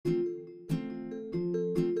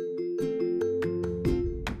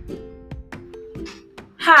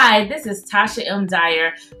Hi, this is Tasha M.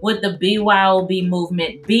 Dyer with the BYOB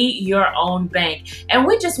movement, Be Your Own Bank. And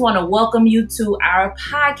we just want to welcome you to our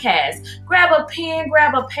podcast. Grab a pen,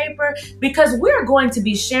 grab a paper, because we're going to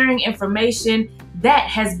be sharing information that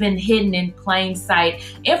has been hidden in plain sight.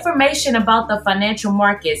 Information about the financial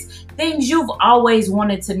markets, things you've always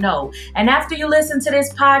wanted to know. And after you listen to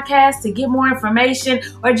this podcast, to get more information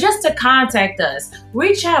or just to contact us,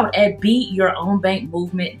 reach out at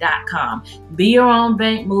BeYourOwnBankMovement.com.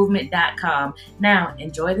 BeYourOwnBankMovement.com. Now,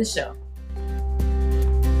 enjoy the show.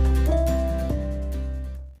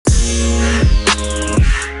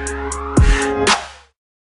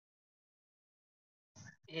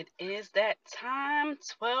 It is that time,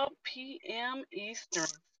 12 p.m. Eastern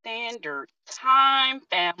Standard Time,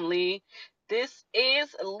 family. This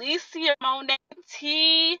is Alicia Monet,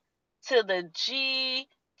 T to the G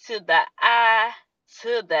to the I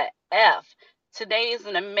to the F. Today is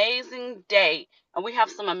an amazing day, and we have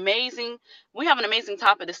an amazing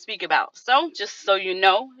topic to speak about. So, just so you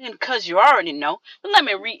know, and because you already know, but let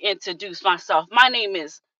me reintroduce myself. My name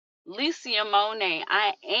is Licia Monet.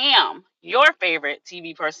 I am your favorite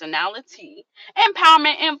TV personality,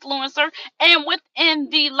 empowerment influencer, and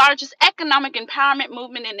within the largest economic empowerment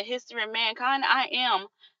movement in the history of mankind, I am,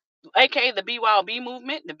 aka the BYOB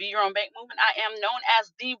movement, the Be Your Own Bank movement. I am known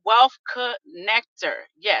as the Wealth Connector.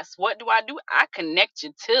 Yes, what do? I connect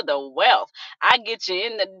you to the wealth. I get you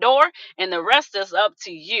in the door, and the rest is up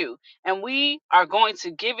to you. And we are going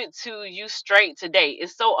to give it to you straight today. And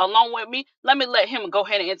so, along with me, let him go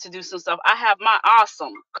ahead and introduce himself. I have my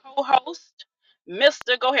awesome co-host,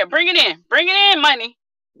 Mr. Go ahead, bring it in, money.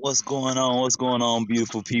 What's going on? What's going on,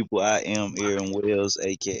 beautiful people? I am Aaron Wells,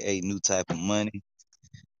 aka New Type of Money.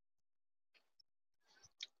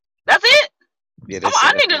 That's it. Yeah, Come that's on, I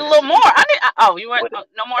it. needed a little more. Oh, you want What?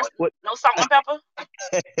 no more, What? no salt and pepper?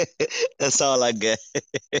 That's all I got.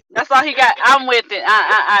 That's all he got. I'm with it.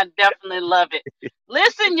 I definitely love it.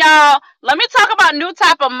 Listen, y'all. Let me talk about New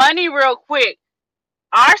Type of Money real quick.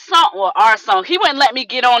 Our song. He wouldn't let me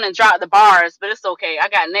get on and drop the bars, but it's okay. I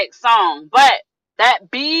got next song. But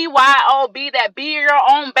that BYOB, that Be Your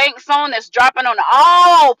Own Bank song that's dropping on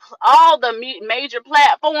all the major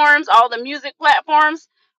platforms, all the music platforms.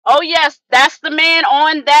 Oh yes, that's the man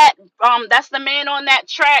on that. That's the man on that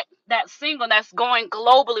track, that single that's going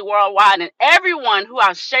globally, worldwide, and everyone who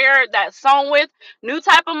I've shared that song with, New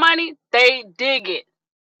Type of Money, they dig it.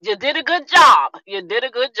 You did a good job. You did a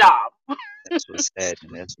good job. That's what's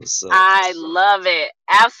happening. That's what's up. I love it.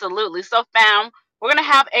 Absolutely. So, fam, we're gonna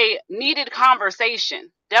have a needed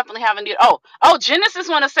conversation. Definitely have a need. Oh, Genesis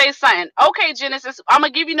want to say something. Okay, Genesis, I'm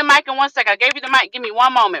gonna give you the mic in 1 second. I gave you the mic. Give me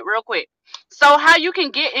one moment, real quick. So, how you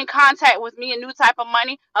can get in contact with me and New Type of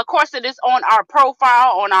Money? Of course, it is on our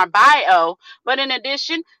profile, on our bio. But in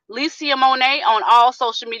addition, Licia Monet on all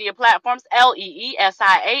social media platforms. LeesiaMonay.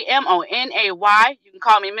 You can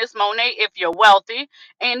call me Miss Monet if you're wealthy.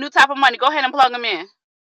 And New Type of Money. Go ahead and plug them in.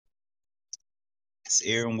 It's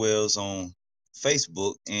Aaron Wells on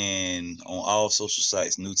Facebook and on all social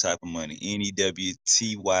sites. New Type of Money.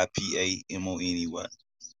 NEWTYPAMONEY.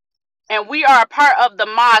 And we are a part of the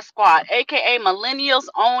Mod Squad, aka Millennials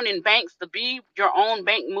Own and Banks, the Be Your Own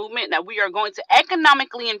Bank movement that we are going to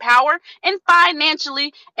economically empower and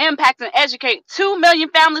financially impact and educate 2 million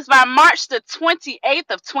families by March the 28th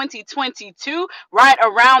of 2022, right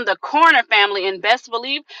around the corner, family. And best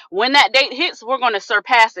believe when that date hits, we're going to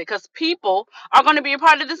surpass it because people are going to be a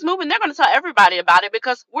part of this movement. They're going to tell everybody about it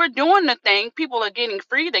because we're doing the thing. People are getting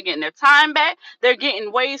free. They're getting their time back. They're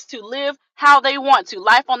getting ways to live how they want to,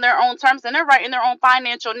 life on their own terms, and they're writing their own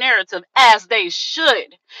financial narrative as they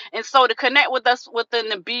should. And so to connect with us within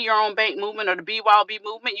the Be Your Own Bank movement or the BYOB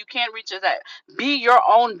movement, you can reach us at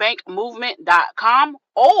BeYourOwnBankMovement.com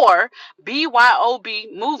or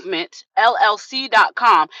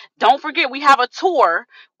BYOBMovementLLC.com. Don't forget, we have a tour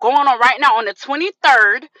going on right now on the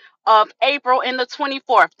 23rd of April and the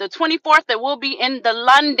 24th. The 24th, it will be in the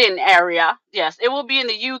London area. Yes, it will be in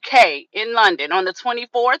the UK, in London on the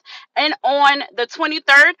 24th. And on the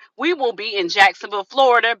 23rd, we will be in Jacksonville,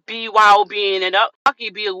 Florida, BYOBing it up,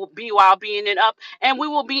 BYOBing it up, and we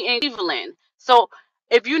will be in Cleveland. So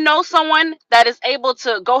if you know someone that is able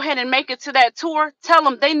to go ahead and make it to that tour, tell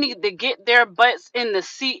them they need to get their butts in the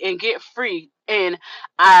seat and get free. And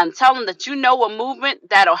tell them that you know a movement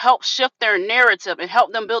that'll help shift their narrative and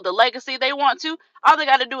help them build the legacy they want to. All they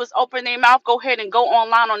got to do is open their mouth, go ahead and go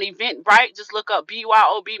online on Eventbrite. Just look up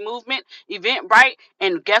BYOB movement, Eventbrite,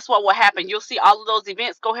 and guess what will happen? You'll see all of those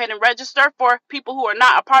events. Go ahead and register for people who are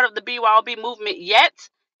not a part of the BYOB movement yet.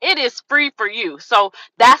 it is free for you. So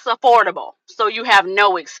that's affordable. So you have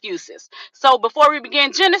no excuses. So before we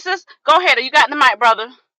begin Genesis, go ahead. You got the mic, brother.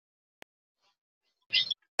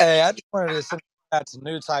 Hey, I just wanted to say that's a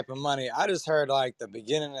new type of money. I just heard like the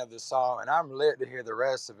beginning of the song, and I'm lit to hear the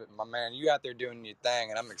rest of it, my man. You out there doing your thing,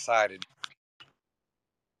 and I'm excited.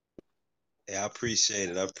 Yeah, I appreciate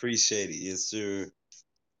it. I appreciate it. Yes, sir.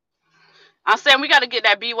 I'm saying we got to get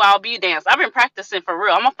that BYOB dance. I've been practicing for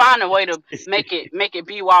real. I'm gonna find a way to make it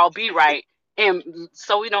BYOB right, and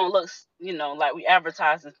so we don't look, like we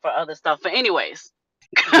advertising for other stuff. But anyways,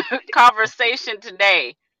 conversation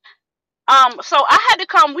today. So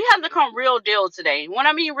we had to come real deal today. When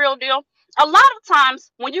I mean real deal, a lot of times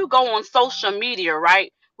when you go on social media,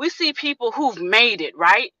 right, we see people who've made it,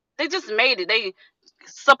 right? They just made it. They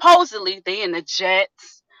supposedly they in the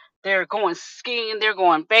jets, they're going skiing, they're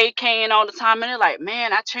going vacaying all the time, and they're like,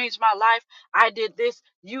 man, I changed my life. I did this.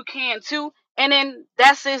 You can too. And then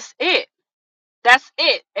that's just it. That's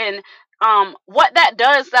it. And what that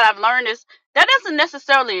does that I've learned is that doesn't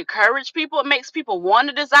necessarily encourage people. It makes people want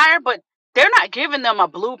to desire, but they're not giving them a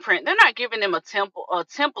blueprint. They're not giving them a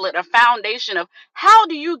template, a foundation of how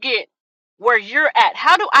do you get where you're at?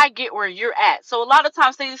 How do I get where you're at? So a lot of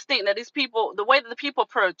times they just think that these people, the way that the people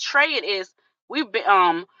portray it is we've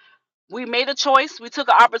been we made a choice, we took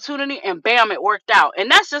an opportunity, and bam, it worked out. And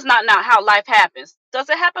that's just not how life happens. Does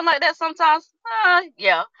it happen like that sometimes?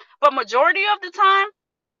 Yeah. But majority of the time,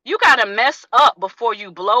 you gotta mess up before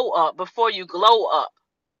you blow up, before you glow up.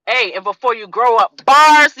 Hey, and before you grow up.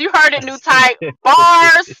 Bars, you heard it, new type.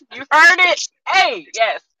 Bars, you heard it. Hey,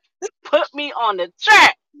 yes. Put me on the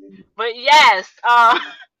track. But yes,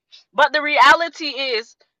 but the reality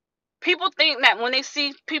is people think that when they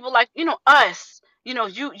see people like us,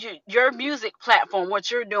 your music platform, what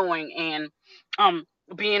you're doing, and um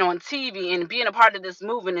being on TV and being a part of this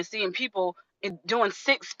movement and seeing people doing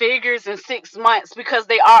six figures in 6 months because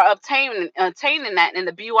they are obtaining that in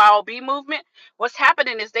the BYOB movement. What's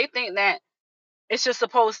happening is they think that it's just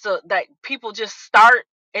supposed to that people just start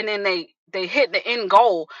and then they hit the end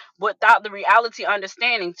goal without the reality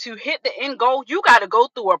understanding. To hit the end goal, you got to go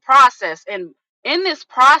through a process, and in this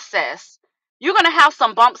process you're going to have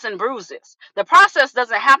some bumps and bruises. The process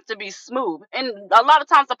doesn't have to be smooth, and a lot of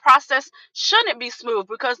times the process shouldn't be smooth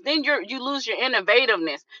because then you lose your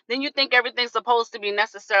innovativeness. Then you think everything's supposed to be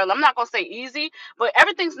necessarily, I'm not going to say easy, but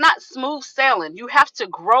everything's not smooth sailing. You have to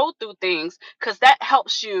grow through things because that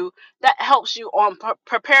helps you on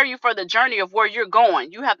prepare you for the journey of where you're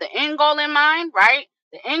going. You have the end goal in mind, right?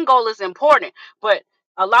 The end goal is important, but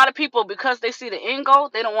a lot of people, because they see the end goal,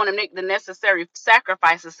 they don't want to make the necessary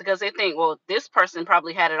sacrifices because they think, well, this person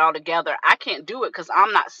probably had it all together. I can't do it because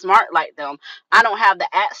I'm not smart like them. I don't have the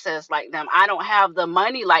access like them. I don't have the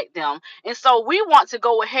money like them. And so we want to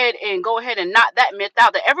go ahead and knock that myth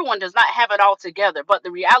out that everyone does not have it all together. But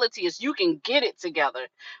the reality is you can get it together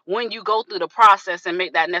when you go through the process and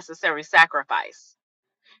make that necessary sacrifice.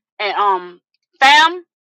 And fam,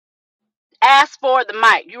 ask for the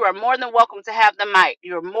mic. You are more than welcome to have the mic.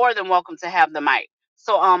 You're more than welcome to have the mic.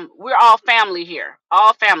 So we're all family here.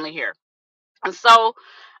 All family here. And so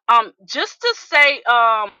just to say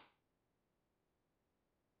I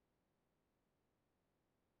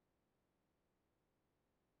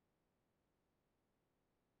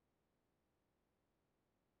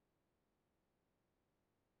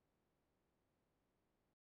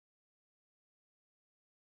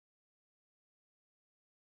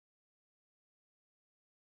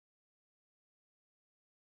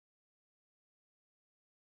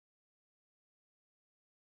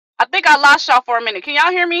think I lost y'all for a minute. Can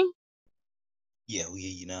y'all hear me? Yeah, we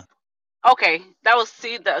hear you now. Okay, that was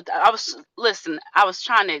see the I was listen. I was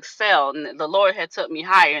trying to excel, and the Lord had took me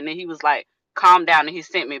higher, and then He was like, "Calm down," and He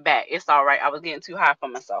sent me back. It's all right. I was getting too high for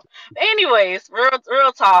myself. Anyways,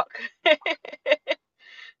 real talk.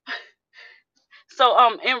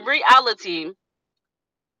 So in reality,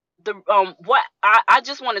 the what I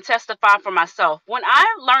just want to testify for myself. When I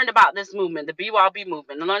learned about this movement, the BYB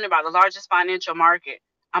movement, and learned about the largest financial market,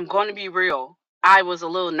 I'm going to be real. I was a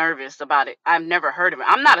little nervous about it. I've never heard of it.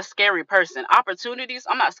 I'm not a scary person. Opportunities,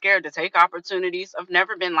 I'm not scared to take opportunities. I've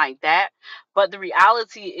never been like that. But the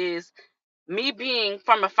reality is, me being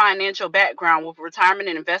from a financial background with retirement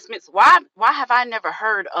and investments, why have I never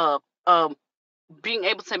heard of being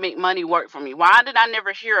able to make money work for me? Why did I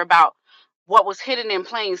never hear about what was hidden in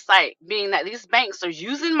plain sight, being that these banks are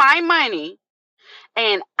using my money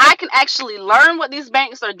and I can actually learn what these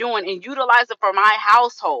banks are doing and utilize it for my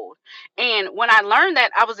household? And when I learned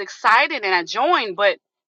that, I was excited and I joined. But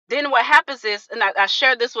then what happens is, and I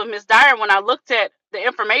shared this with Miss Dyer when I looked at the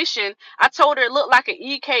information, I told her it looked like an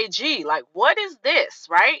EKG. Like, what is this,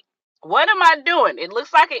 right? What am I doing? It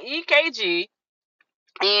looks like an EKG,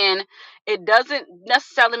 and it doesn't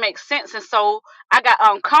necessarily make sense. And so I got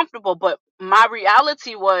uncomfortable. But my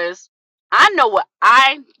reality was, I know what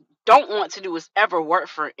I don't want to do is ever work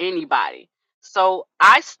for anybody. So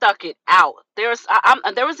I stuck it out. There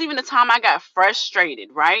was even a time I got frustrated,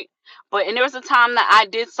 right? But and there was a time that I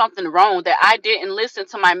did something wrong, that I didn't listen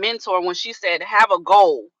to my mentor when she said have a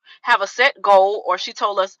goal, have a set goal, or she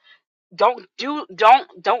told us don't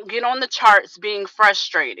get on the charts being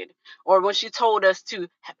frustrated, or when she told us to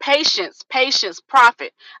patience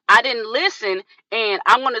profit. I didn't listen, and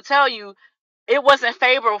I'm going to tell you, it wasn't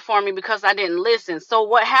favorable for me because I didn't listen. So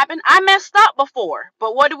what happened? I messed up before,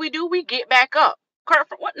 but what do? We get back up.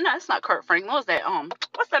 What? No, it's not Kurt Franklin. What was that?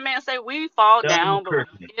 What's that man say? We fall Donnie down, but we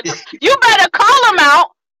McKirkman. get up. You better call him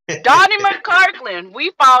out. Donnie McClurkin.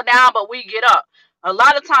 We fall down, but we get up. A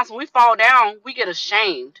lot of times when we fall down, we get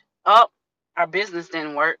ashamed. Up, our business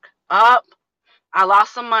didn't work. Up, I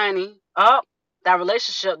lost some money. Up, that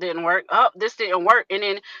relationship didn't work. Up, this didn't work. And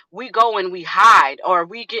then we go and we hide, or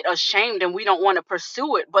we get ashamed and we don't want to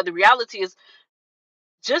pursue it. But the reality is,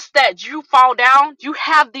 just that you fall down, you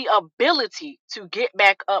have the ability to get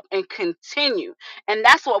back up and continue. And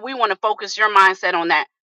that's what we want to focus your mindset on, that.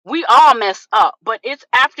 We all mess up, but it's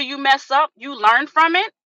after you mess up, you learn from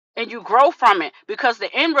it and you grow from it, because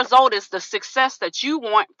the end result is the success that you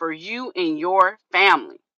want for you and your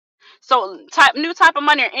family. So new type of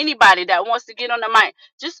money, or anybody that wants to get on the mic,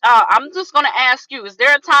 just I'm just gonna ask you: is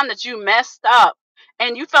there a time that you messed up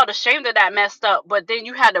and you felt ashamed of that messed up, but then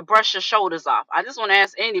you had to brush your shoulders off? I just want to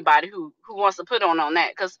ask anybody who wants to put on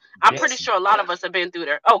that, because I'm pretty Yes. sure a lot of us have been through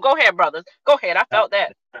there. Oh, go ahead, brothers. Go ahead. I felt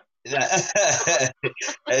that.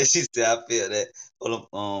 Hey, she said, I feel that. Hold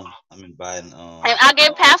on, I'm inviting And I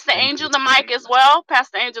give Pastor Angel Angel to the speak. mic as well.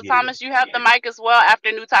 Pastor Angel Yeah, Thomas, you have the mic as well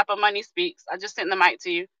after New Type of Money speaks. I just sent the mic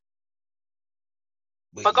to you.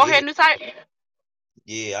 but But go yeah, ahead, New Type. I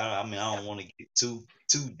mean, I don't want to get too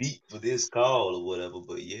deep for this call or whatever,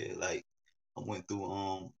 but yeah, like I went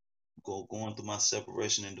through going through my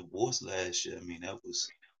separation and divorce last year. I mean, that was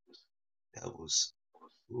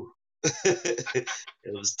ooh. It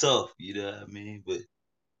was tough, you know what I mean? But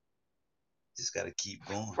just gotta keep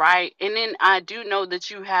going. Right. And then I do know that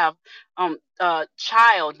you have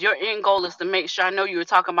child. Your end goal is to make sure, I know you were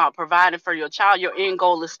talking about providing for your child. Your end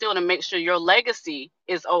goal is still to make sure your legacy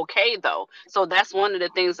is okay, though. So that's one of the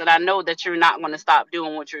things that I know that you're not going to stop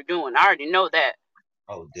doing what you're doing. I already know that.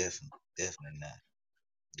 Oh, definitely not.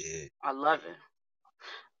 Yeah. I love it.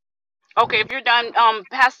 Okay, if you're done,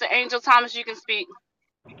 Pastor Angel Thomas, you can speak.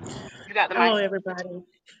 You got the Hello, mic. everybody.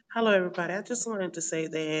 Hello, everybody. I just wanted to say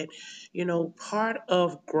that, part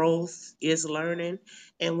of growth is learning.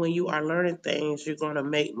 And when you are learning things, you're going to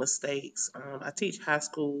make mistakes. I teach high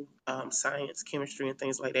school science, chemistry, and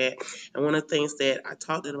things like that. And one of the things that I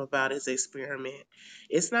talk to them about is experiment.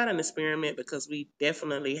 It's not an experiment because we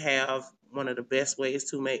definitely have one of the best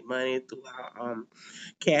ways to make money through our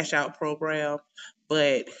cash out program,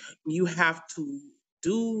 but you have to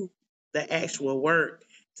do the actual work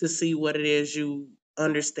to see what it is you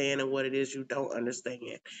understand and what it is you don't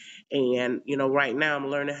understand. And right now I'm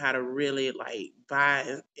learning how to really like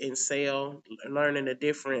buy and sell, learning the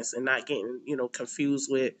difference and not getting, confused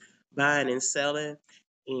with buying and selling,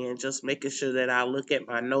 and just making sure that I look at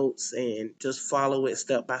my notes and just follow it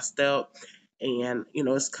step by step. And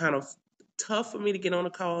it's kind of tough for me to get on the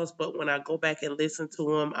calls, but when I go back and listen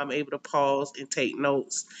to them, I'm able to pause and take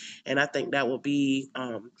notes. And I think that will be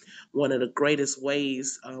one of the greatest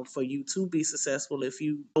ways for you to be successful, if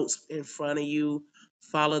you notes in front of you,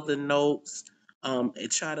 follow the notes, and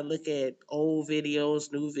try to look at old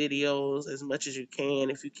videos, new videos as much as you can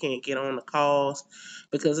if you can't get on the calls,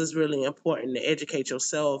 because it's really important to educate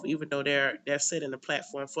yourself. Even though they're setting a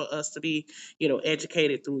platform for us to be,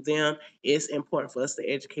 educated through them, it's important for us to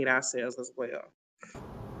educate ourselves as well.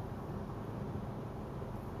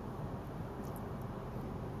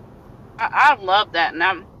 I love that, and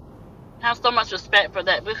I have so much respect for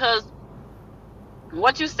that, because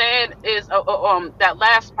what you said is that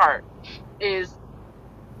last part is,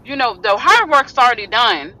 the hard work's already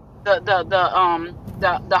done. The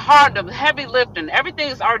heavy lifting,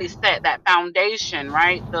 everything's already set. That foundation,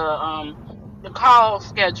 right? The call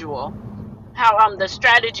schedule, how the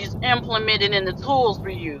strategies implemented and the tools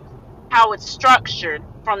we use, how it's structured,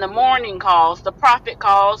 from the morning calls, the profit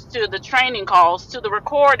calls, to the training calls, to the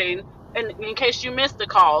recording, and in case you missed the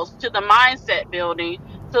calls, to the mindset building,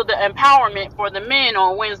 to the empowerment for the men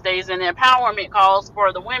on Wednesdays, and the empowerment calls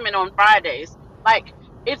for the women on Fridays. Like,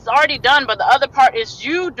 It's already done, but the other part is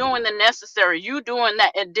you doing the necessary, you doing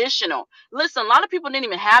that additional. Listen, a lot of people didn't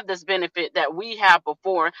even have this benefit that we have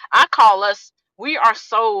before. I call us, we are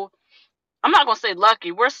so, I'm not gonna say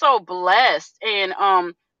lucky. We're so blessed, and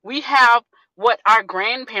we have what our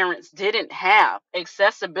grandparents didn't have: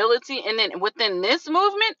 accessibility. And then within this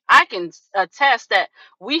movement, I can attest that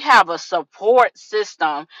we have a support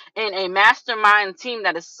system and a mastermind team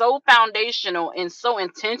that is so foundational and so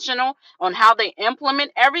intentional on how they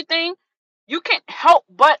implement everything. You can't help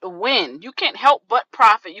but win. You can't help but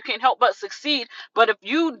profit. You can't help but succeed. But if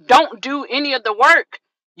you don't do any of the work,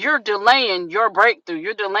 you're delaying your breakthrough.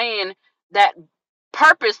 You're delaying that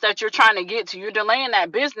purpose that you're trying to get to. You're delaying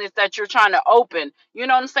that business that you're trying to open. You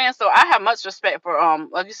know what I'm saying? So I have much respect for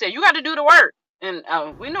like you said, you got to do the work, and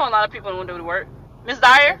we know a lot of people don't do the work. Miss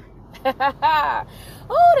Dyer.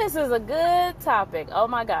 Oh, this is a good topic. Oh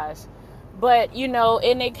my gosh. But,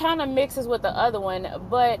 and it kind of mixes with the other one.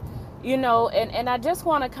 But, and I just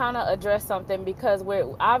want to kind of address something, because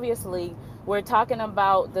we're talking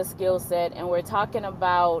about the skill set, and we're talking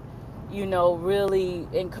about, really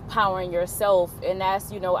empowering yourself. And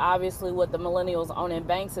that's, obviously what the Millennials Owning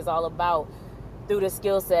Banks is all about, through the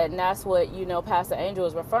skill set. And that's what, Pastor Angel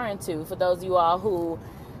is referring to, for those of you all who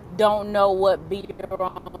don't know what Be Your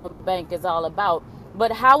Own Bank is all about.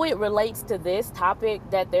 But how it relates to this topic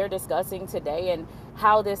that they're discussing today, and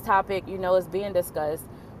how this topic, is being discussed.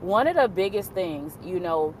 One of the biggest things,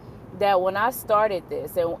 that when I started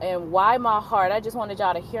this, and why my heart, I just wanted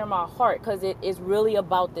y'all to hear my heart, because it is really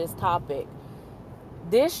about this topic.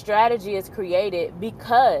 This strategy is created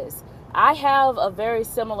because I have a very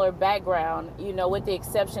similar background, with the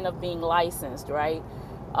exception of being licensed, right?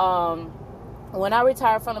 When I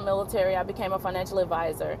retired from the military, I became a financial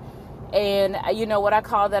advisor. And what I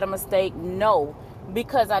call that a mistake? No,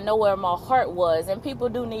 because I know where my heart was. And people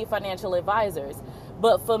do need financial advisors.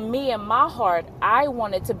 But for me, in my heart, I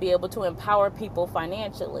wanted to be able to empower people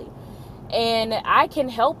financially. And I can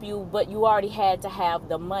help you, but you already had to have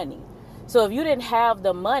the money. So if you didn't have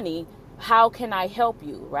the money, how can I help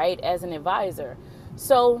you, right, as an advisor?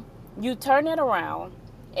 So you turn it around.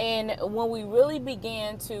 And when we really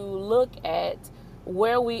began to look at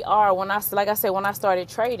where we are, when I started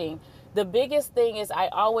trading, the biggest thing is, I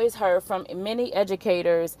always heard from many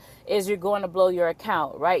educators, is you're going to blow your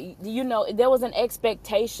account, right? There was an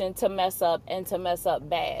expectation to mess up, and to mess up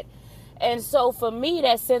bad. And so for me,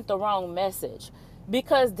 that sent the wrong message.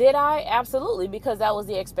 Because did I? Absolutely, because that was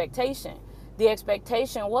the expectation. The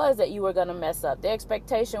expectation was that you were going to mess up. The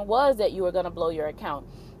expectation was that you were going to blow your account.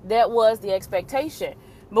 That was the expectation.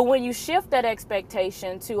 But when you shift that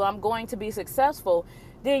expectation to, I'm going to be successful,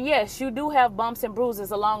 then yes, you do have bumps and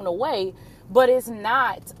bruises along the way, but it's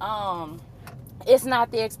not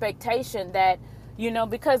the expectation that,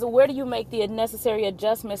 because where do you make the necessary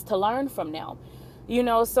adjustments to learn from now?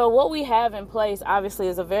 So what we have in place, obviously,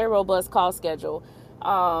 is a very robust call schedule,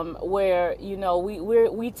 where,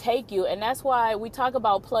 we take you, and that's why we talk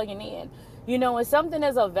about plugging in. When something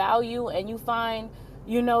is of value and you find,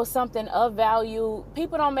 something of value,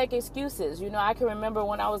 people don't make excuses. I can remember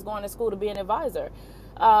when I was going to school to be an advisor,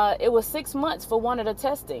 it was 6 months for one of the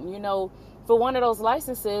testing, for one of those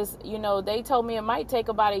licenses, they told me it might take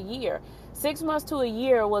about a year. 6 months to a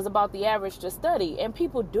year was about the average to study, and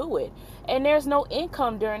people do it. And there's no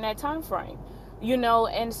income during that time frame,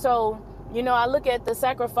 and so, I look at the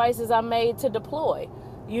sacrifices I made to deploy,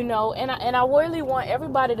 and I really want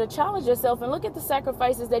everybody to challenge yourself and look at the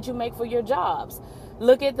sacrifices that you make for your jobs.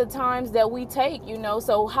 Look at the times that we take,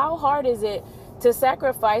 so how hard is it to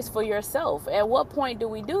sacrifice for yourself? At what point do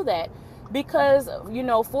we do that? Because,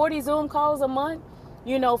 40 Zoom calls a month,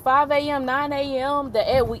 5 a.m., 9 a.m.,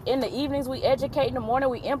 in the evenings we educate, in the morning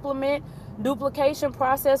we implement, duplication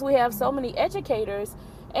process. We have so many educators.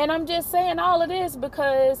 And I'm just saying all of this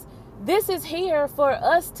because this is here for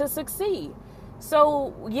us to succeed.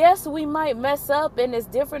 So yes, we might mess up and it's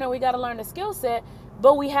different and we got to learn the skill set,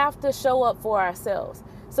 but we have to show up for ourselves.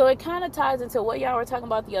 So it kind of ties into what y'all were talking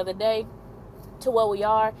about the other day, to what we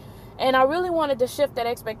are. And I really wanted to shift that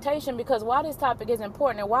expectation, because why this topic is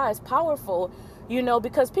important and why it's powerful,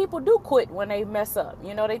 because people do quit when they mess up.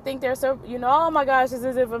 They think they're so, oh my gosh, this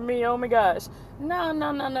isn't for me. Oh my gosh.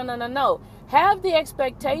 No. Have the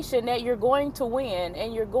expectation that you're going to win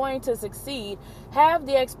and you're going to succeed. Have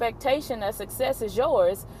the expectation that success is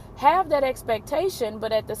yours. Have that expectation,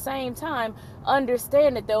 but at the same time,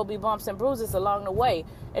 understand that there will be bumps and bruises along the way.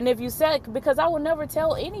 And if you said, because I will never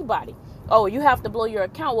tell anybody, oh, you have to blow your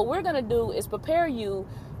account. What we're going to do is prepare you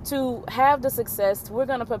to have the success. We're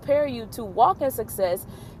going to prepare you to walk in success.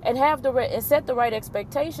 and have and set the right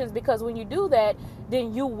expectations, because when you do that,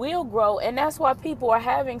 then you will grow. And that's why people are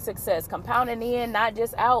having success, compounding in, not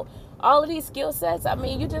just out. All of these skill sets, I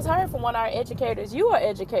mean, you just heard from one of our educators. You are an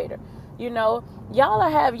educator. You know, y'all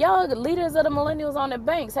leaders of the millennials on the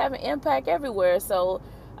banks, having impact everywhere. So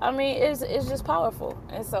I mean, it's just powerful.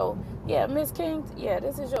 And so, yeah, Miss King, yeah,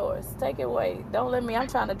 this is yours. Take it away. Don't let me. I'm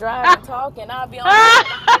trying to drive and talk, and I'll be on here.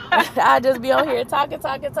 I'll just be on here talking,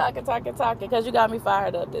 because you got me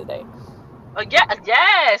fired up today. Yeah,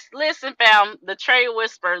 yes. Listen, fam, the trade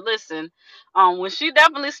whisper. Listen, when she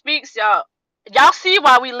definitely speaks, y'all see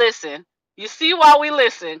why we listen. You see why we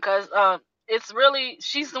listen, cause it's really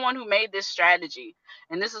she's the one who made this strategy,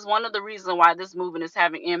 and this is one of the reasons why this movement is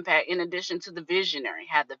having impact. In addition to the visionary,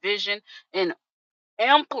 had the vision and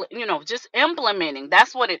just implementing.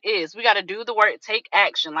 That's what it is. We got to do the work, take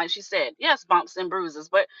action. Like she said, yes, bumps and bruises,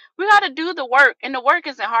 but we got to do the work, and the work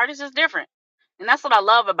isn't hard. It's just different. And that's what I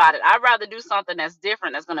love about it. I'd rather do something that's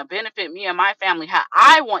different, that's going to benefit me and my family how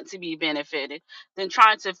I want to be benefited, than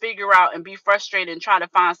trying to figure out and be frustrated and try to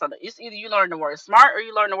find something. It's either you learn to work smart or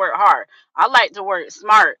you learn to work hard. I like to work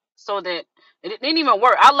smart so that it didn't even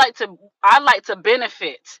work. I like to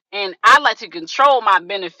benefit, and I like to control my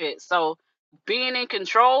benefits. So being in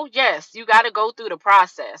control, yes, you got to go through the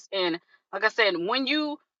process. And like I said, when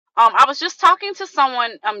you I was just talking to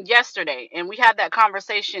someone yesterday, and we had that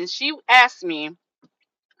conversation. She asked me,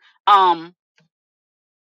 um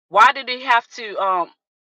why did he have to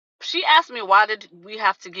she asked me, why did we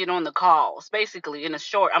have to get on the calls? Basically, in a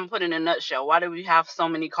short, I'm putting in a nutshell, why do we have so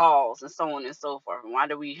many calls and so on and so forth? And why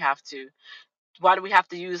do we have to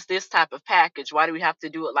use this type of package? Why do we have to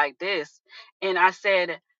do it like this? And I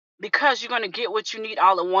said, because you're going to get what you need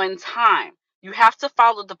all at one time. You have to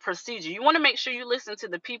follow the procedure. You want to make sure you listen to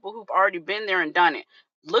the people who've already been there and done it.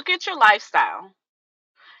 Look at your lifestyle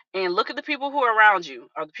and look at the people who are around you.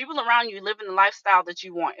 Are the people around you living the lifestyle that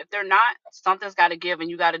you want? If they're not, something's got to give, and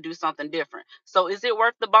you got to do something different. So is it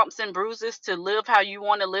worth the bumps and bruises to live how you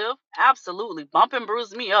want to live? Absolutely. Bump and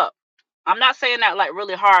bruise me up. I'm not saying that like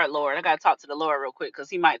really hard, Lord. I gotta talk to the Lord real quick, because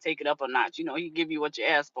He might take it up a notch. He give you what you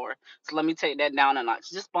ask for. So let me take that down a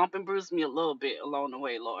notch. Just bump and bruise me a little bit along the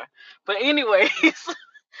way, Lord. But anyways,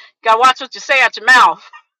 gotta watch what you say out your mouth.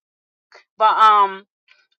 But I'm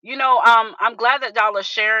glad that y'all are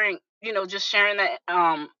sharing. Just sharing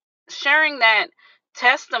that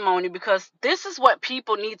testimony, because this is what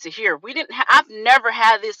people need to hear. I've never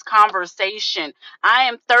had this conversation. I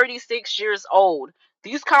am 36 years old.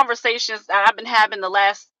 These conversations that I've been having the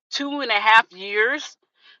last 2.5 years,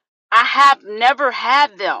 I have never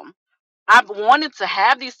had them. I've wanted to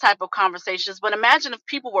have these type of conversations, but imagine if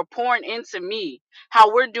people were pouring into me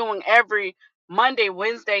how we're doing every Monday,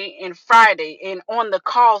 Wednesday, and Friday, and on the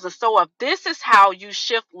calls. And so, if this is how you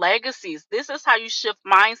shift legacies, this is how you shift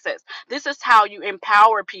mindsets, this is how you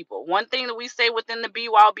empower people. One thing that we say within the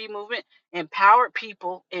BYOB movement: empower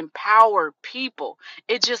people, empower people.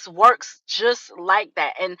 It just works just like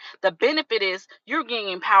that. And the benefit is you're getting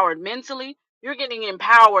empowered mentally, you're getting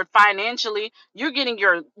empowered financially, you're getting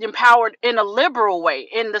your empowered in a liberal way,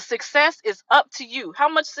 and the success is up to you. How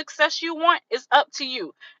much success you want is up to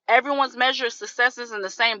you. Everyone's measure of success isn't the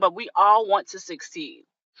same, but we all want to succeed.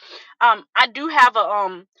 I do have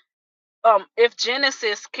a if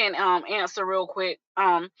Genesis can answer real quick.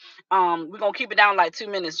 We're gonna keep it down like 2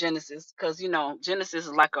 minutes, Genesis, because Genesis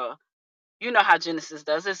is like a, how Genesis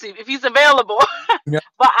does. Let's see if he's available. You know,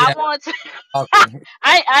 But I yeah, want to talking.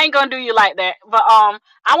 I ain't gonna do you like that. But I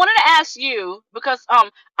wanted to ask you, because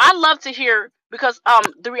I love to hear, because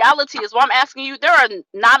the reality is, what I'm asking you, there are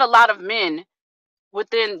not a lot of men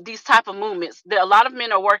within these type of movements. A lot of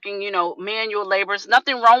men are working, manual labors.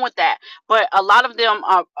 Nothing wrong with that. But a lot of them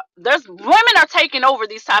are, there's women are taking over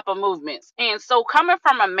these type of movements. And so, coming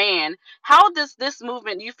from a man, how does this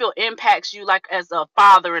movement, you feel, impacts you, like as a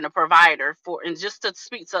father and a provider, for, and just to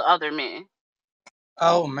speak to other men?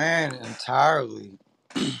 Oh man, entirely.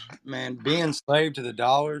 Man, being slave to the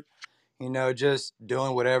dollar, just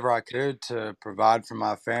doing whatever I could to provide for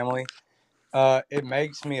my family. It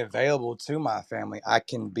makes me available to my family. I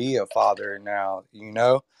can be a father now.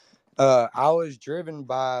 I was driven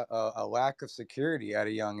by a lack of security at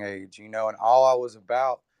a young age, and all I was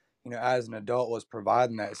about, as an adult was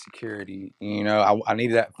providing that security. I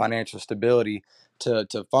needed that financial stability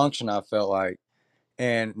to function, I felt like.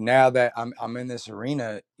 And now that I'm in this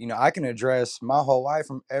arena, I can address my whole life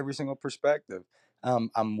from every single perspective.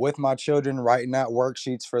 I'm with my children writing out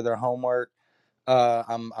worksheets for their homework. I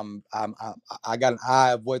got an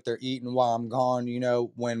eye of what they're eating while I'm gone.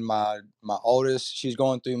 When my oldest, she's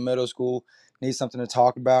going through middle school, needs something to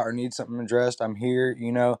talk about or needs something addressed, I'm here.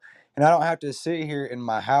 and I don't have to sit here in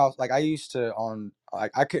my house like I used to on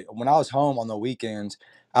like I could when I was home on the weekends.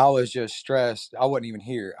 I was just stressed. I wasn't even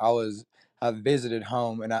here. I visited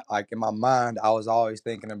home, and like in my mind, I was always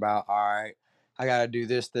thinking about, all right, I got to do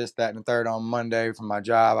this, that, and the third on Monday for my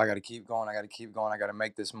job. I got to keep going. I got to keep going. I got to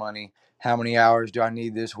make this money. How many hours do I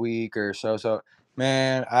need this week or so? So,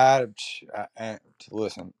 man,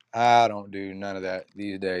 listen, I don't do none of that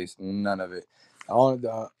these days. None of it.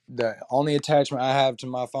 The only attachment I have to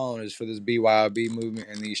my phone is for this BYOB movement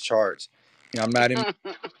and these charts. I'm not in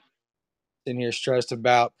here stressed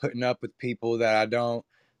about putting up with people that I don't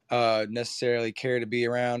necessarily care to be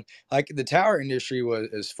around. Like the tower industry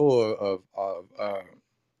is full of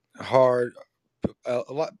hard a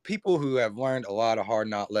lot people who have learned a lot of hard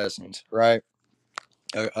not lessons, right?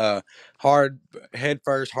 Hard head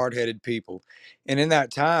first, hard headed people. And in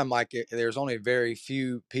that time, like there's only very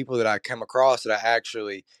few people that I come across that I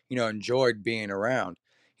actually, enjoyed being around.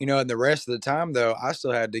 And the rest of the time, though, I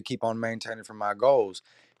still had to keep on maintaining for my goals.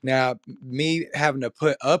 Now, me having to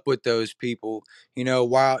put up with those people,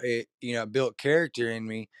 while it, built character in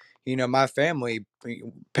me, my family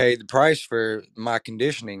paid the price for my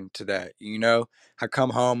conditioning to that. I come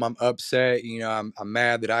home, I'm upset, I'm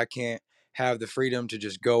mad that I can't have the freedom to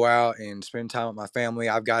just go out and spend time with my family.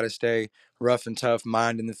 I've got to stay rough and tough,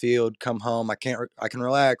 mind in the field. Come home, I can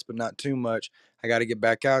relax, but not too much. I got to get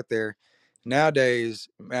back out there. Nowadays,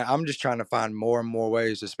 man, I'm just trying to find more and more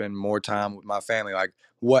ways to spend more time with my family. Like,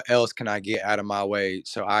 what else can I get out of my way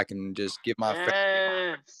so I can just give my family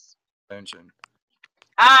Yes. attention?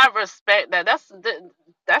 I respect that.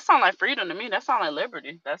 That sounds like freedom to me. That sounds like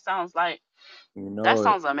liberty. You That know it.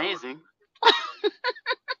 sounds amazing.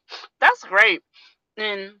 That's great.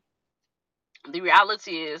 And the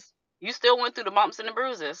reality is you still went through the bumps and the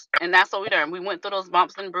bruises. And that's what we done. We went through those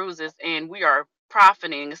bumps and bruises and we are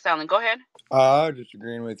profiting and selling. Go ahead. I'm just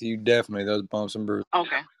agreeing with you. Definitely those bumps and bruises.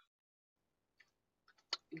 Okay.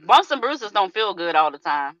 Bumps and bruises don't feel good all the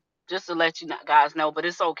time. Just to let you guys know, but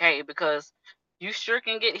it's okay because you sure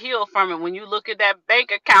can get healed from it when you look at that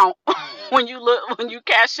bank account. When you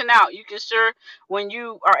cashing out, you can sure when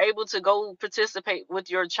you are able to go participate with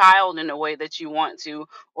your child in a way that you want to,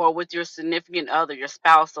 or with your significant other, your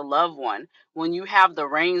spouse, a loved one. When you have the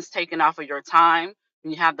reins taken off of your time,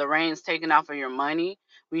 when you have the reins taken off of your money,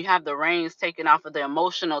 when you have the reins taken off of the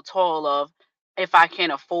emotional toll of if I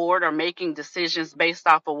can afford or making decisions based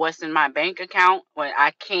off of what's in my bank account when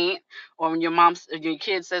I can't, or when your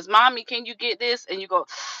kid says, "Mommy, can you get this?" and you go,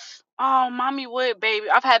 "Oh, mommy would, baby."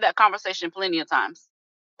 I've had that conversation plenty of times,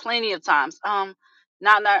 plenty of times.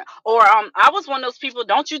 Not or I was one of those people.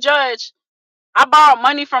 Don't you judge. I borrowed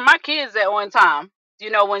money from my kids at one time.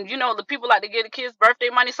 When the people like to give the kids birthday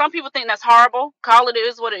money. Some people think that's horrible. Call it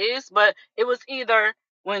is what it is. But it was either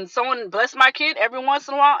when someone blessed my kid every once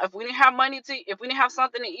in a while. If we didn't have if we didn't have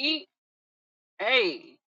something to eat,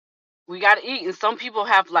 hey, we got to eat. And some people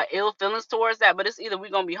have like ill feelings towards that. But it's either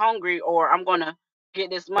we're gonna be hungry or I'm gonna get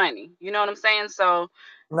this money. You know what I'm saying? So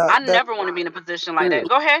No, I that's never want to be in a position like real. that.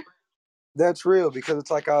 Go ahead. That's real because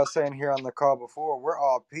it's like I was saying here on the call before. We're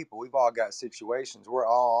all people. We've all got situations. We're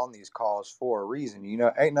all on these calls for a reason.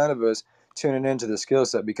 Ain't none of us tuning into the skill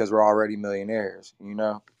set because we're already millionaires.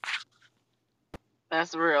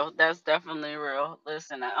 That's real. That's definitely real.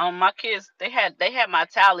 Listen, my kids they had my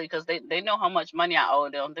tally because they know how much money I owe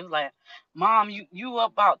them. They was like, "Mom, you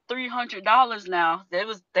up about $300 now." They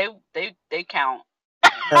count.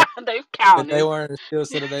 They've And they counted. learn the skill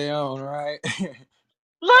set of their own, right?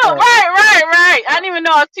 Look, All right. I didn't even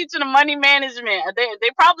know I was teaching them money management. They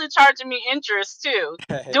probably charging me interest too,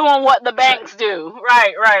 right. doing what the banks do.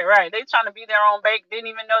 Right. They trying to be their own bank. Didn't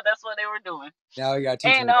even know that's what they were doing. Now we got to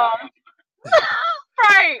teach And them.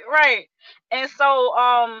 right. And so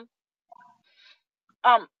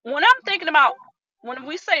when I'm thinking about when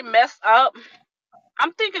we say mess up,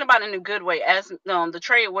 I'm thinking about it in a good way, as the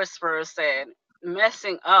trade whisperer said,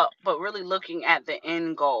 messing up, but really looking at the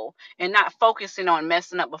end goal and not focusing on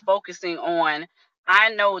messing up, but focusing on I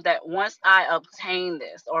know that once I obtain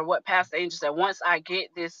this, or what Pastor Angel said, once I get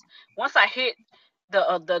this, once I hit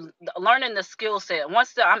the learning the skill set,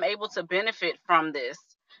 I'm able to benefit from this,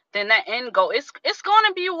 then that end goal, it's going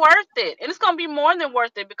to be worth it, and it's going to be more than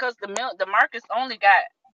worth it because the market's only got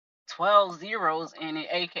 12 zeros in it,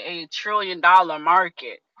 aka $1 trillion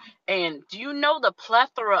market. And do you know the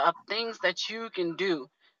plethora of things that you can do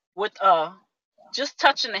with just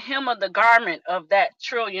touching the hem of the garment of that $1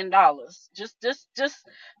 trillion?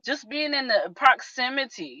 Just being in the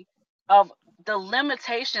proximity of the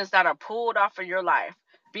limitations that are pulled off of your life.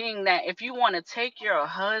 Being that if you want to take your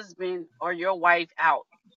husband or your wife out,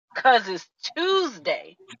 cause it's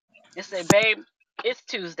Tuesday, and say, "Babe, It's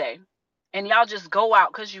Tuesday, and y'all just go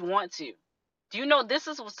out because you want to. Do you know this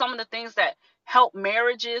is some of the things that help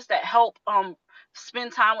marriages, that help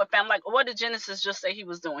spend time with family? Like, what did Genesis just say he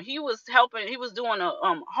was doing? He was helping. He was doing a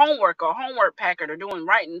homework or homework packet, or doing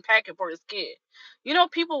writing packet for his kid. You know,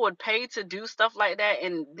 people would pay to do stuff like that,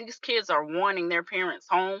 and these kids are wanting their parents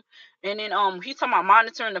home. And then he's talking about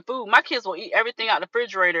monitoring the food. My kids will eat everything out the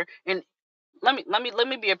refrigerator. And let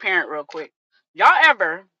me be a parent real quick. Y'all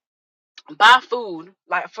ever buy food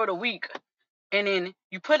like for the week, and then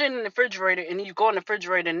you put it in the refrigerator, and then you go in the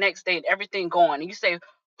refrigerator the next day and everything gone, and you say,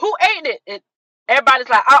 who ate it? Everybody's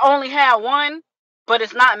like, I only had one, but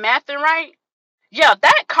it's not mathing right. Yeah,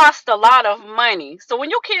 that costs a lot of money. So when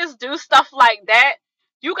your kids do stuff like that,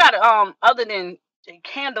 you gotta other than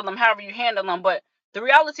handle them however you handle them, but the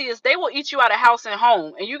reality is they will eat you out of house and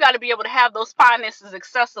home, and you got to be able to have those finances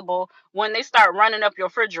accessible when they start running up your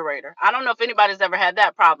refrigerator. I don't know if anybody's ever had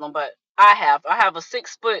that problem, but I have. I have a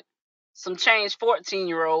 6 foot some change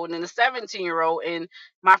 14-year-old and a 17-year-old, and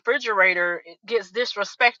my refrigerator gets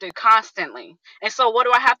disrespected constantly. And so what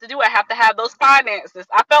do I have to do? I have to have those finances.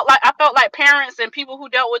 I felt like parents and people who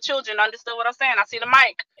dealt with children understood what I'm saying. I see the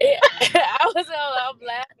mic. It, I'm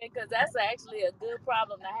laughing because that's actually a good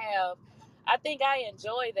problem to have. I think I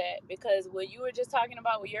enjoy that because when you were just talking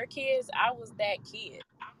about with your kids, I was that kid.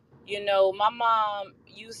 You know, my mom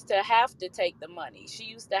used to have to take the money. She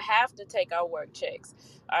used to have to take our work checks.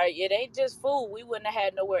 All right, it ain't just food. We wouldn't have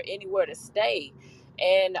had anywhere to stay.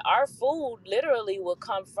 And our food literally would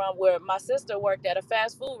come from where my sister worked at a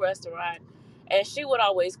fast food restaurant, and she would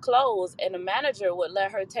always close, and the manager would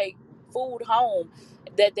let her take food home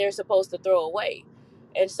that they're supposed to throw away.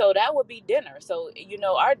 And so that would be dinner. So, you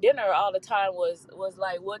know, our dinner all the time was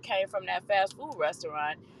like what came from that fast food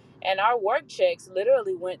restaurant, and our work checks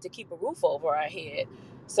literally went to keep a roof over our head.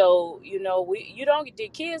 So, you know, the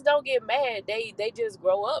kids don't get mad. They just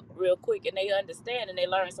grow up real quick, and they understand, and they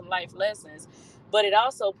learn some life lessons. But it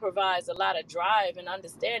also provides a lot of drive and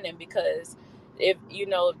understanding, because if you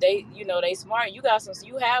know if they they smart, you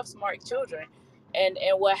have smart children. And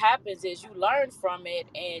what happens is you learn from it,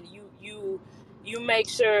 and you make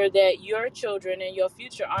sure that your children and your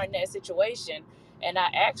future aren't in that situation. And I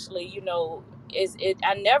actually, is it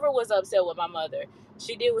I never was upset with my mother.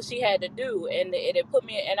 She did what she had to do, and it put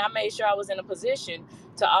me, and I made sure I was in a position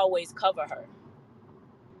to always cover her.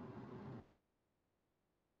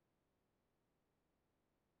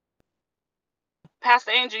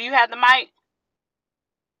 Pastor Angel, you had the mic.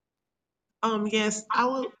 Yes, I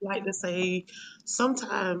would like to say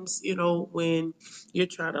sometimes, when you're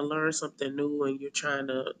trying to learn something new and you're trying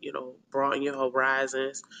to, broaden your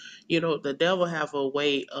horizons, the devil have a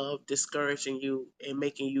way of discouraging you and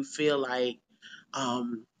making you feel like,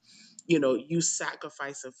 um, you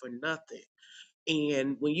sacrificing for nothing.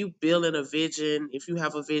 And when you building a vision, if you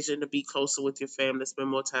have a vision to be closer with your family, spend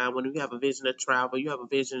more time, when you have a vision to travel, you have a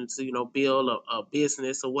vision to, build a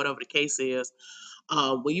business or whatever the case is,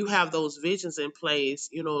 when you have those visions in place,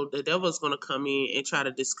 the devil's going to come in and try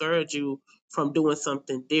to discourage you from doing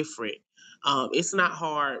something different. It's not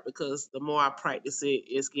hard because the more I practice it,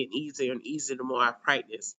 it's getting easier and easier the more I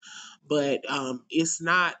practice. But it's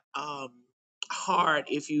not hard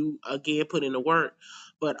if you, again, put in the work.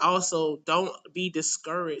 But also, don't be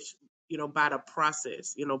discouraged, by the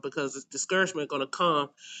process, because this discouragement going to come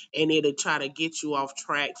and it'll try to get you off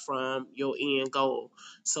track from your end goal.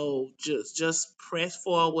 So just press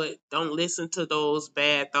forward. Don't listen to those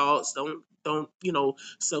bad thoughts. Don't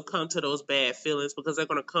succumb to those bad feelings, because they're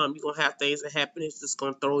gonna come. You're gonna have things that happen. It's just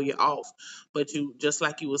gonna throw you off. But you, just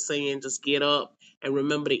like you were saying, just get up and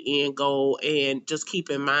remember the end goal, and just keep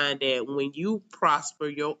in mind that when you prosper,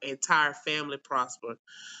 your entire family prosper.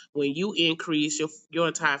 When you increase, your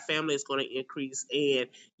entire family is going to increase, and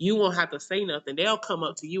you won't have to say nothing. They'll come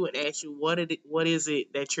up to you and ask you, what is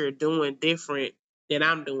it that you're doing different than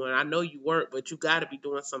I'm doing? I know you work, but you got to be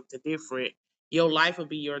doing something different. Your life will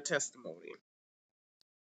be your testimony.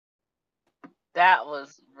 That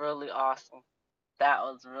was really awesome. That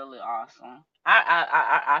was really awesome.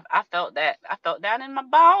 I felt that. I felt that in my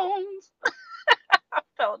bones. I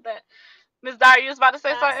felt that. Miss Dyer, you was about to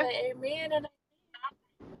say I something? say amen. And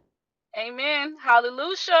Amen.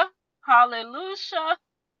 Hallelujah. Hallelujah.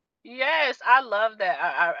 Yes, I love that.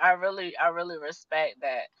 I really respect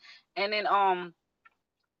that. And then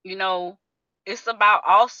you know, it's about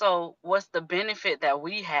also what's the benefit that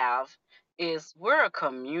we have is we're a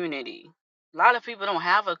community. A lot of people don't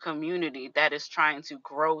have a community that is trying to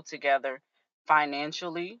grow together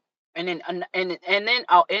financially. And then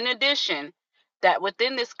in addition, that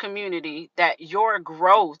within this community, that your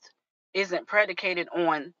growth isn't predicated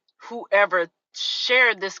on whoever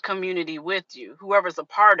share this community with you, whoever's a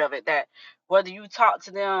part of it, that whether you talk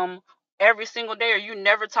to them every single day or you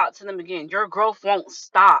never talk to them again, your growth won't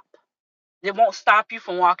stop. It won't stop you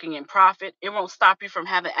from walking in profit. It won't stop you from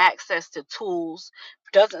having access to tools.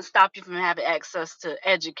 Doesn't stop you from having access to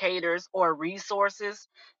educators or resources.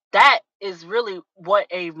 That is really what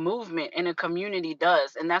a movement in a community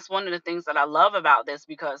does. And that's one of the things that I love about this,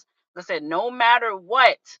 because like I said, no matter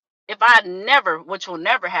what, if I never, which will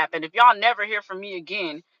never happen, if y'all never hear from me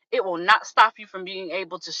again, it will not stop you from being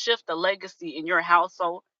able to shift the legacy in your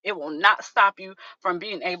household. It will not stop you from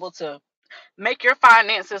being able to make your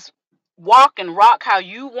finances walk and rock how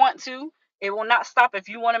you want to. It will not stop if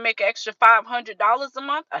you want to make an extra $500 a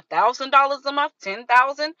month, $1,000 a month,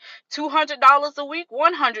 10,000, $200 a week,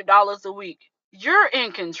 $100 a week. You're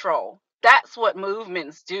in control. That's what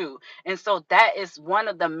movements do. And so that is one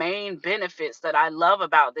of the main benefits that I love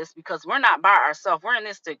about this, because we're not by ourselves. We're in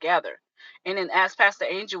this together. And then, as Pastor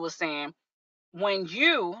Angel was saying, when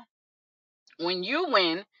you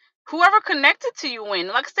win, whoever connected to you win.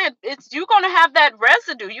 Like I said, it's you're gonna have that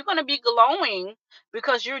residue. You're gonna be glowing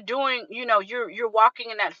because you're doing, you're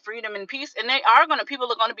walking in that freedom and peace. And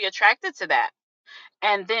people are gonna be attracted to that.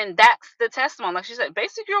 And then that's the testimony. Like she said,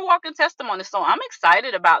 basically you're walking testimony. So I'm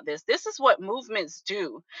excited about this. This is what movements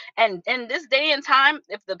do. And in this day and time,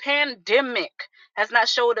 if the pandemic has not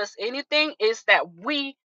showed us anything, is that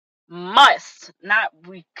we must, not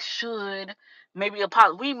we should, maybe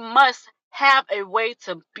we must have a way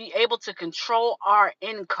to be able to control our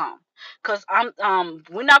income. Because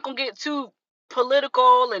we're not gonna get too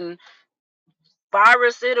political and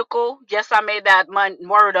virusitical. Yes, I made that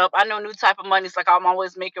word up. I know new type of money. It's like I'm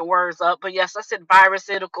always making words up. But yes, I said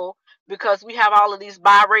virusitical because we have all of these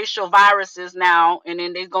biracial viruses now, and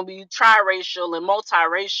then there's gonna be triracial and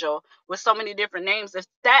multiracial with so many different names. If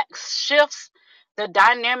that shifts the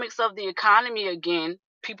dynamics of the economy again,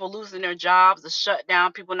 people losing their jobs, the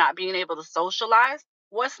shutdown, people not being able to socialize,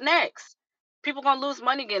 what's next? People gonna lose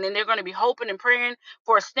money again, and they're gonna be hoping and praying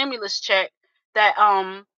for a stimulus check that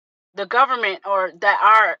the government, or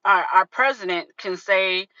that our president can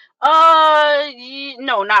say,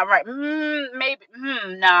 no, not right, maybe,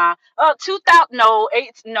 nah, 2000, no,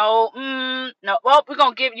 eight, no, no, well, we're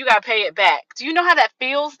gonna give, you gotta pay it back. Do you know how that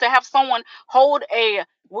feels to have someone hold a,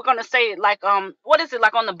 we're gonna say, like, what is it,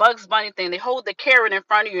 like on the Bugs Bunny thing, they hold the carrot in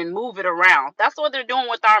front of you and move it around? That's what they're doing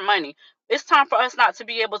with our money. It's time for us not to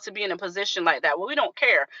be able to be in a position like that, where we don't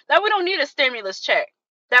care, that we don't need a stimulus check,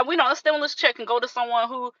 that we don't, a stimulus check can go to someone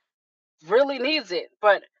who really needs it.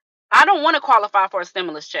 But I don't want to qualify for a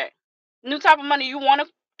stimulus check. New type of money,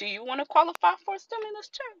 do you want to qualify for a stimulus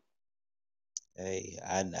check? Hey,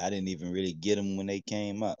 I didn't even really get them when they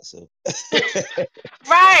came out, so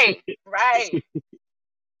Right, right.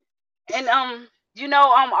 And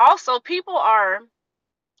also people are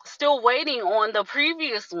still waiting on the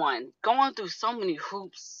previous one, going through so many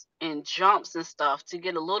hoops and jumps and stuff to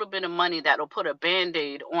get a little bit of money that'll put a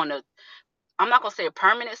band-aid on a, I'm not gonna say a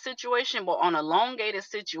permanent situation, but on a elongated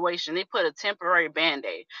situation, they put a temporary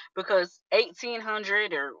band-aid, because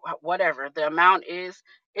 1,800 or whatever the amount is,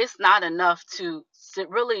 it's not enough to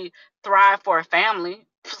really thrive for a family,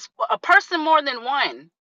 a person more than one.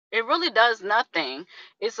 It really does nothing.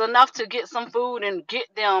 It's enough to get some food and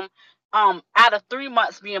get them out of 3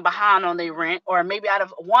 months being behind on their rent, or maybe out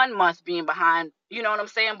of 1 month being behind. You know what I'm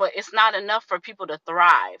saying? But it's not enough for people to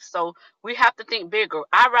thrive. So we have to think bigger.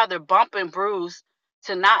 I'd rather bump and bruise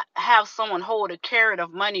to not have someone hold a carrot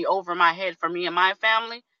of money over my head for me and my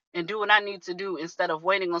family, and do what I need to do, instead of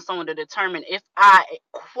waiting on someone to determine if I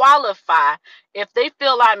qualify, if they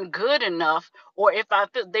feel I'm good enough, or if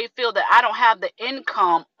they feel that I don't have the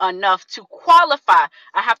income enough to qualify.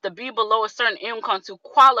 I have to be below a certain income to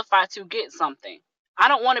qualify to get something. I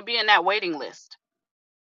don't want to be in that waiting list,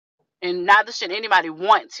 and neither should anybody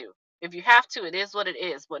want to. If you have to, it is what it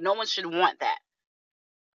is, but no one should want that.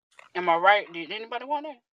 Am I right? Did anybody want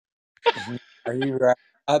that? Are you right?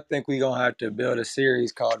 I think we're gonna have to build a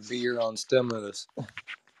series called "Be Your Own Stimulus."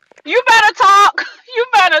 You better talk. You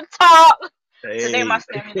better talk. Today my hey,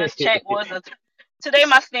 stimulus check was today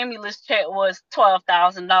my stimulus check was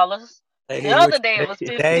 $12,000. The Hey, what other day it was you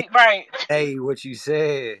say? 50. Right. Hey, what you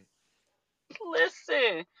said?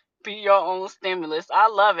 Listen, be your own stimulus. I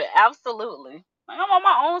love it. Absolutely. Like, I'm on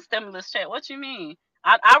my own stimulus check. What you mean?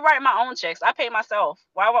 I write my own checks. I pay myself.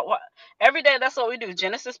 Why? Every day, that's what we do.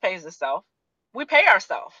 Genesis pays itself. We pay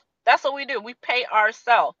ourselves. That's what we do. We pay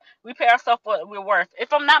ourselves. We pay ourselves what we're worth.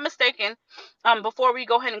 If I'm not mistaken, before we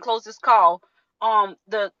go ahead and close this call,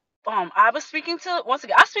 the I was speaking to, once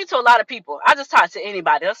again, I speak to a lot of people. I just talk to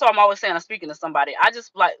anybody. That's why I'm always saying I'm speaking to somebody. I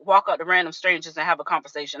just like walk up to random strangers and have a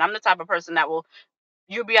conversation. I'm the type of person that will,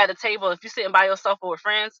 you'll be at a table if you're sitting by yourself or with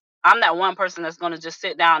friends. I'm that one person that's going to just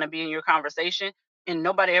sit down and be in your conversation, and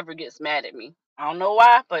nobody ever gets mad at me. I don't know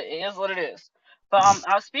why, but it is what it is. But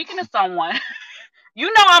I was speaking to someone. You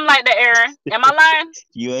know I'm like that, Aaron. Am I lying?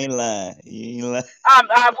 You ain't lying. You ain't lying.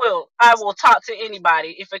 I will talk to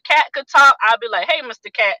anybody. If a cat could talk, I'll be like, hey,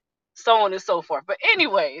 Mr. Cat, so on and so forth. But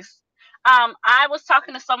anyways, I was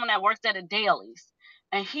talking to someone that worked at a Dailies,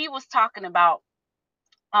 and he was talking about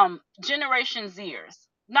Generation Zers,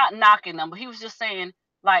 not knocking them, but he was just saying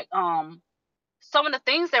like some of the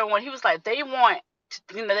things they want. He was like, they want,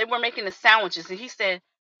 they were making the sandwiches, and he said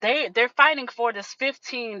they're fighting for this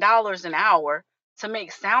 $15 an hour to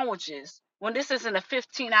make sandwiches when this isn't a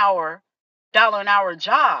 15 hour dollar an hour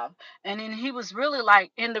job. And then he was really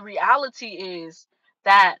like, and the reality is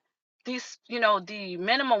that these, the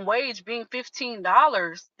minimum wage being $15,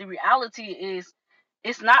 the reality is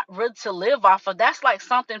it's not really to live off of. That's like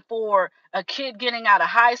something for a kid getting out of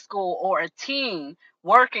high school or a teen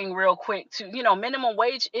working real quick to, minimum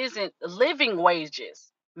wage isn't living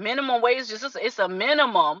wages. Minimum wage is just, it's a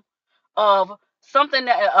minimum of something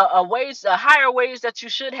that a wage, a higher wage that you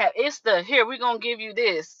should have. It's the, here, we're gonna give you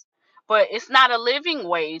this, but it's not a living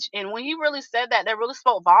wage. And when he really said that, that really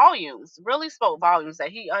spoke volumes that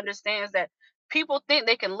he understands that people think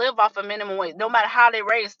they can live off a minimum wage no matter how they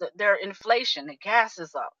raise their inflation. The gas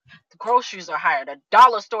is up, the groceries are higher, the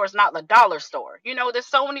dollar store is not the dollar store. There's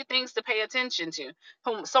so many things to pay attention to.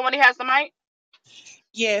 Somebody has the mic.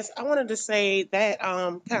 Yes, I wanted to say that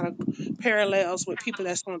kind of parallels with people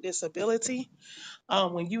that's on disability.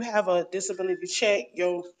 When you have a disability check,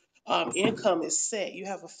 your income is set. You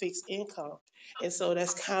have a fixed income. And so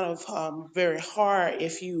that's kind of very hard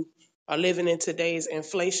if you are living in today's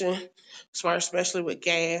inflation, especially with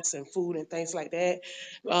gas and food and things like that.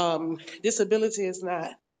 Disability is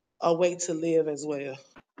not a way to live as well.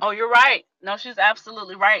 Oh, you're right. No, she's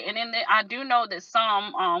absolutely right. And then I do know that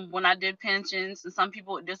some, when I did pensions, and some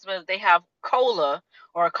people with disabilities, they have COLA,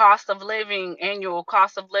 or a cost of living, annual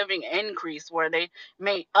cost of living increase, where they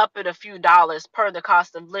may up it a few dollars per the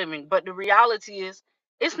cost of living. But the reality is,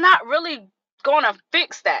 it's not really going to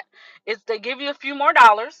fix that. It's they give you a few more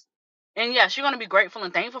dollars, and yes, you're going to be grateful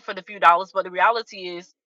and thankful for the few dollars. But the reality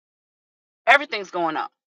is, everything's going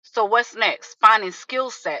up. So what's next? Finding skill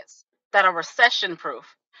sets that are recession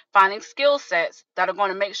proof. Finding skill sets that are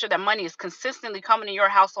going to make sure that money is consistently coming in your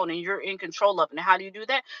household and you're in control of it. And how do you do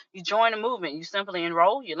that? You join a movement. You simply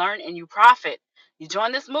enroll, you learn, and you profit. You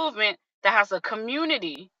join this movement that has a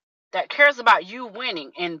community that cares about you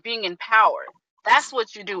winning and being empowered. That's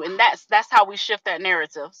what you do, and that's how we shift that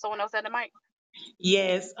narrative. Someone else had the mic.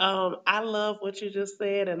 Yes, I love what you just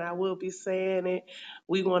said, and I will be saying it.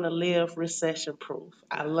 We want to live recession proof.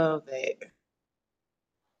 I love that.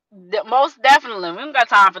 Most definitely, we don't got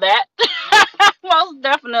time for that. Most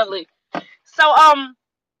definitely. So,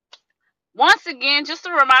 once again, just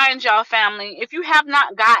to remind y'all, family, if you have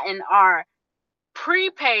not gotten our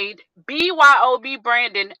prepaid BYOB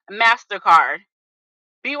branded MasterCard,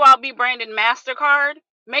 BYOB branded MasterCard,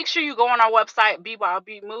 make sure you go on our website,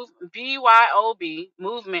 BYOB movement. BYOB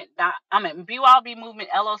movement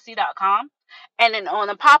LLC.com. And then on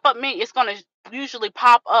the pop up menu, it's going to usually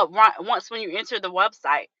pop up right once when you enter the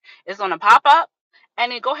website. It's going to pop up,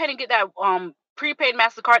 and then go ahead and get that prepaid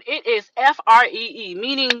MasterCard. It is FREE,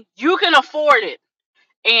 meaning you can afford it.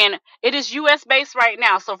 And it is US based right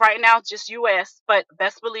now. So right now it's just US, but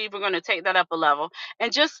best believe we're going to take that up a level.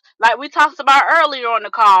 And just like we talked about earlier on the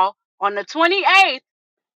call, on the 28th,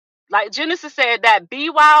 like Genesis said, that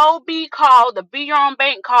BYOB call, the Be Your Own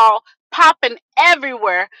Bank call, popping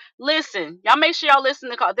everywhere. Listen, y'all make sure y'all listen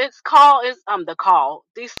to the call. This call is the call.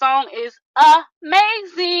 This song is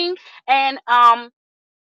amazing. And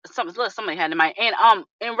somebody had in mind. And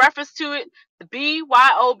in reference to it, the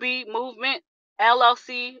BYOB movement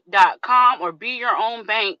LLC.com, or Be Your Own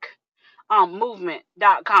Bank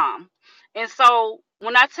movement.com. And so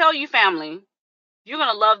when I tell you, family, you're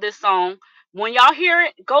going to love this song. When y'all hear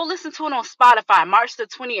it, go listen to it on Spotify. March the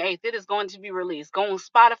 28th, it is going to be released. Go on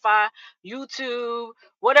Spotify, YouTube,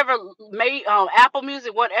 whatever, Apple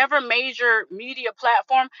Music, whatever major media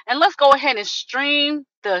platform. And let's go ahead and stream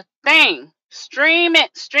the thing. Stream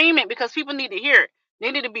it, because people need to hear it.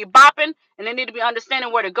 They need to be bopping, and they need to be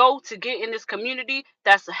understanding where to go to get in this community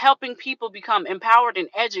that's helping people become empowered and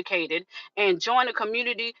educated, and join a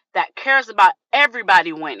community that cares about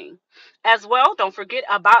everybody winning. As well, don't forget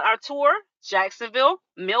about our tour: Jacksonville,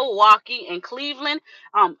 Milwaukee, and Cleveland,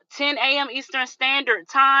 10 a.m. Eastern Standard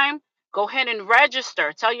Time. Go ahead and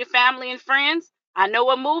register. Tell your family and friends, I know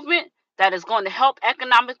a movement that is going to help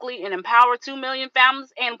economically and empower 2 million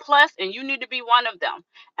families and plus, and you need to be one of them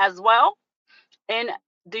as well. In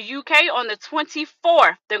the UK on the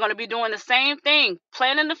 24th, they're going to be doing the same thing,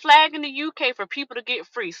 planting the flag in the UK for people to get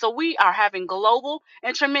free. So we are having global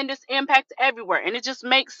and tremendous impact everywhere. And it just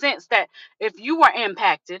makes sense that if you are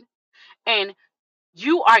impacted and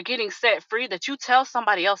you are getting set free, that you tell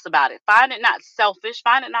somebody else about it. Find it not selfish,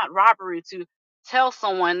 find it not robbery to tell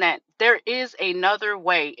someone that there is another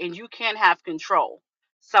way and you can have control.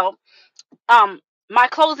 So um my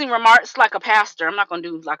closing remarks, like a pastor, I'm not gonna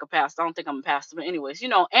do like a pastor, I don't think I'm a pastor, but anyways,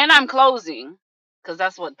 and I'm closing because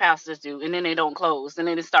that's what pastors do, and then they don't close and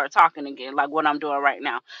then they start talking again, like what I'm doing right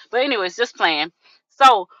now. But anyways, just playing.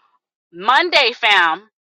 So Monday, fam.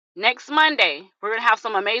 Next Monday, we're gonna have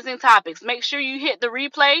some amazing topics. Make sure you hit the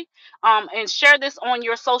replay, and share this on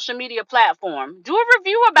your social media platform. Do a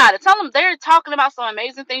review about it. Tell them they're talking about some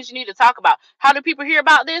amazing things you need to talk about. How do people hear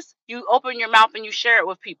about this? You open your mouth and you share it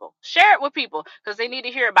with people. Share it with people because they need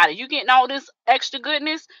to hear about it. You getting all this extra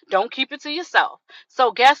goodness? Don't keep it to yourself.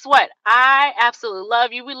 So guess what? I absolutely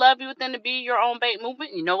love you. We love you within the Be Your Own Bank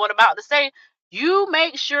movement. You know what I'm about to say. You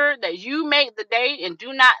make sure that you make the day and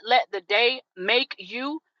do not let the day make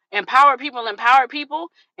you. Empower people,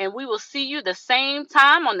 and we will see you the same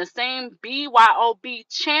time on the same BYOB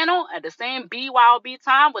channel at the same BYOB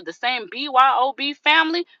time with the same BYOB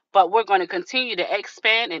family, but we're going to continue to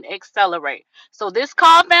expand and accelerate. So this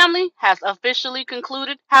call, family, has officially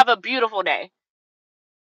concluded. Have a beautiful day.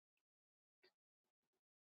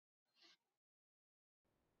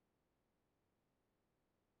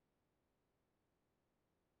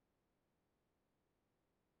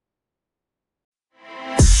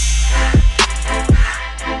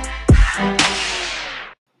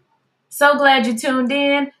 So glad you tuned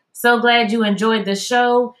in. So glad you enjoyed the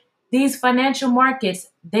show. These financial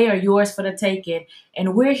markets, they are yours for the taking.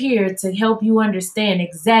 And we're here to help you understand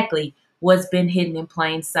exactly what's been hidden in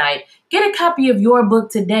plain sight. Get a copy of your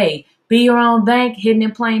book today. Be Your Own Bank, Hidden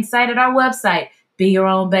in Plain Sight, at our website,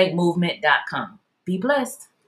 BeYourOwnBankMovement.com. Be blessed.